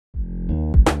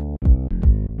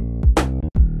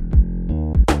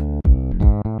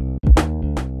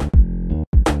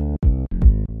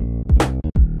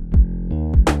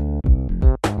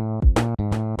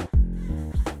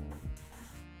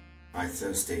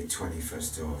Thursday,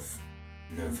 21st of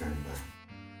November.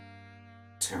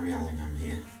 Terry Allingham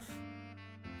here.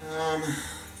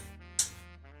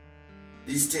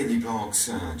 These daily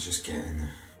blogs are just getting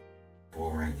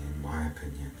boring in my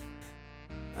opinion.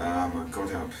 I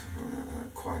got up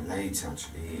quite late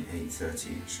actually,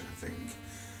 8:30ish I think.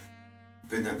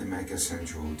 Been at the Mega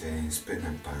Centre all day, it's been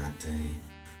a bad day.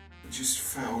 I just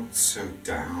felt so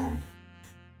down,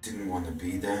 didn't want to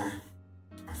be there.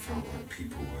 I felt like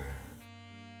people were,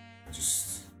 I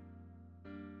just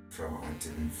felt I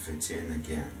didn't fit in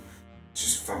again.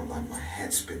 Just felt like my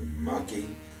head's been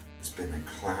muggy, there's been a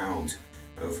cloud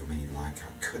over me, like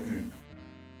I couldn't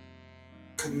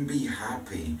be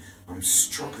happy. I'm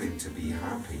struggling to be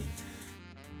happy.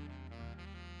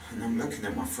 And I'm looking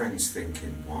at my friends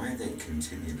thinking, why are they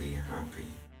continually happy?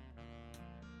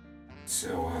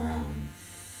 So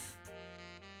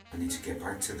I need to get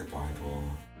back to the Bible.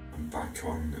 I'm back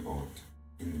on, or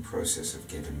in the process of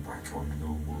getting back on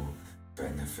normal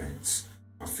benefits.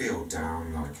 I feel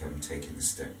down, like I'm taking a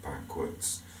step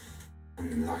backwards.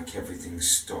 And like everything's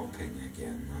stopping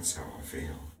again, that's how I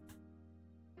feel.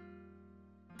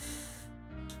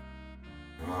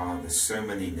 There's so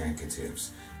many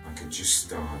negatives. I could just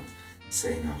start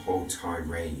saying a whole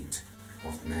tirade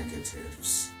of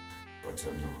negatives, but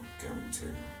I'm not going to.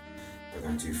 But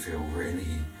I do feel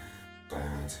really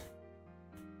bad.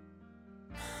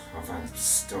 I've had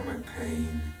stomach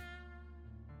pain.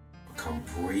 I can't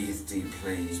breathe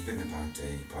deeply. It's been a bad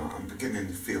day, but I'm beginning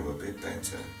to feel a bit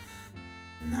better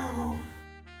now.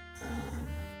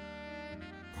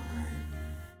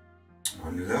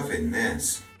 I'm loving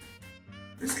this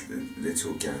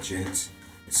little gadget.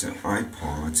 It's an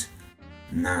iPod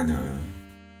Nano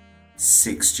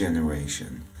 6th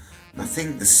generation. And I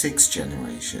think the 6th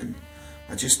generation,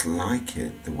 I just like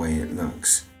it the way it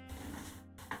looks.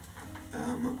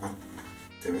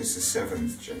 There is a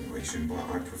 7th generation, but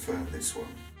I prefer this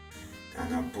one.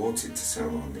 And I bought it to sell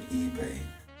on eBay,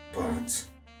 but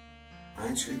I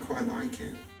actually quite like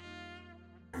it.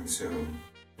 And so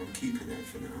I'm keeping it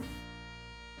for now.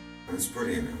 And it's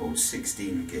brilliant, it holds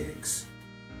 16 gigs,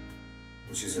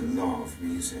 which is a lot of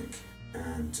music,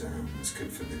 and it's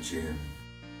good for the gym,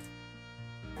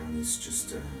 and it's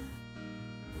just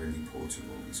really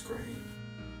portable, it's great.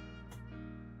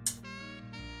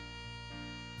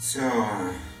 So,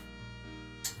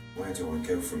 where do I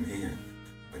go from here?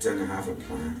 I don't have a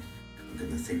plan. I'm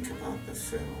going to think about the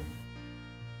film.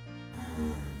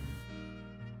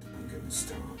 I'm going to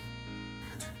start.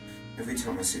 Every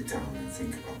time I sit down and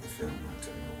think about the film, I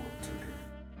don't know what to do.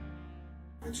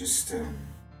 I just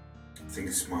think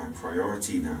it's my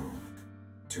priority now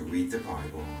to read the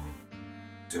Bible.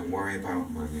 Don't worry about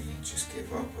money, just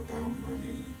give up about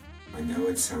money. I know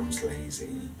it sounds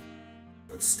lazy,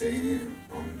 but stay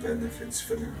on benefits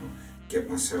for now. Get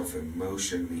myself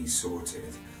emotionally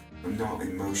sorted. I'm not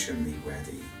emotionally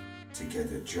ready to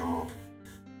get a job.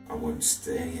 I won't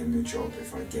stay in the job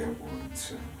if I get one,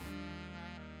 so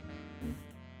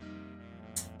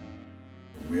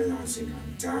I'm realizing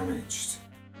I'm damaged.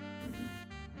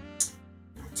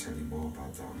 I'll tell you more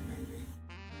about that maybe.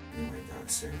 Anyway,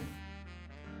 that's it.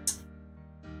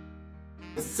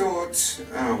 The thought,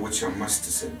 which I must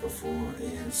have said before,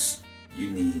 is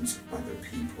you need other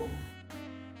people.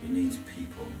 You need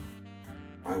people.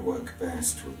 I work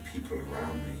best with people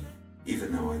around me,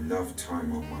 even though I love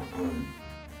time on my own.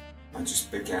 I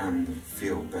just began to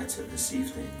feel better this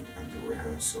evening at the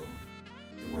rehearsal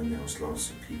when there was lots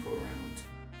of people around.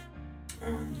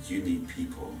 You need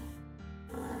people,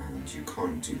 and you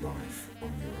can't do life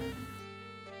on your own.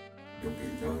 You'll be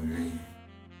lonely,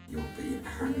 you'll be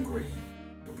angry,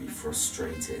 you'll be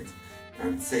frustrated,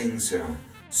 and things are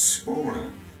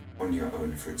smaller on your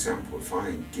own. For example, if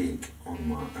I gig on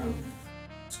my own,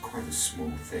 it's quite a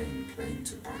small thing, playing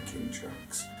to backing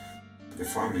tracks. But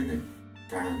if I'm in a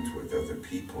band with other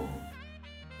people,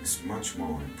 it's much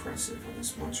more impressive and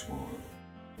it's much more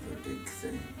of a big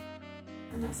thing.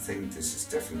 And I think this is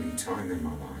definitely time in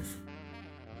my life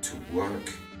to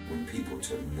work with people,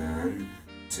 to learn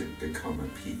to become a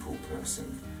people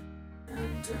person.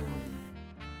 And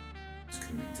it's going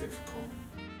to be difficult,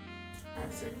 I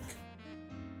think,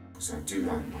 because I do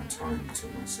like my time to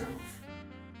myself.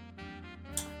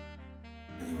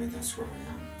 Anyway, that's where I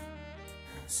am.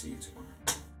 See you tomorrow.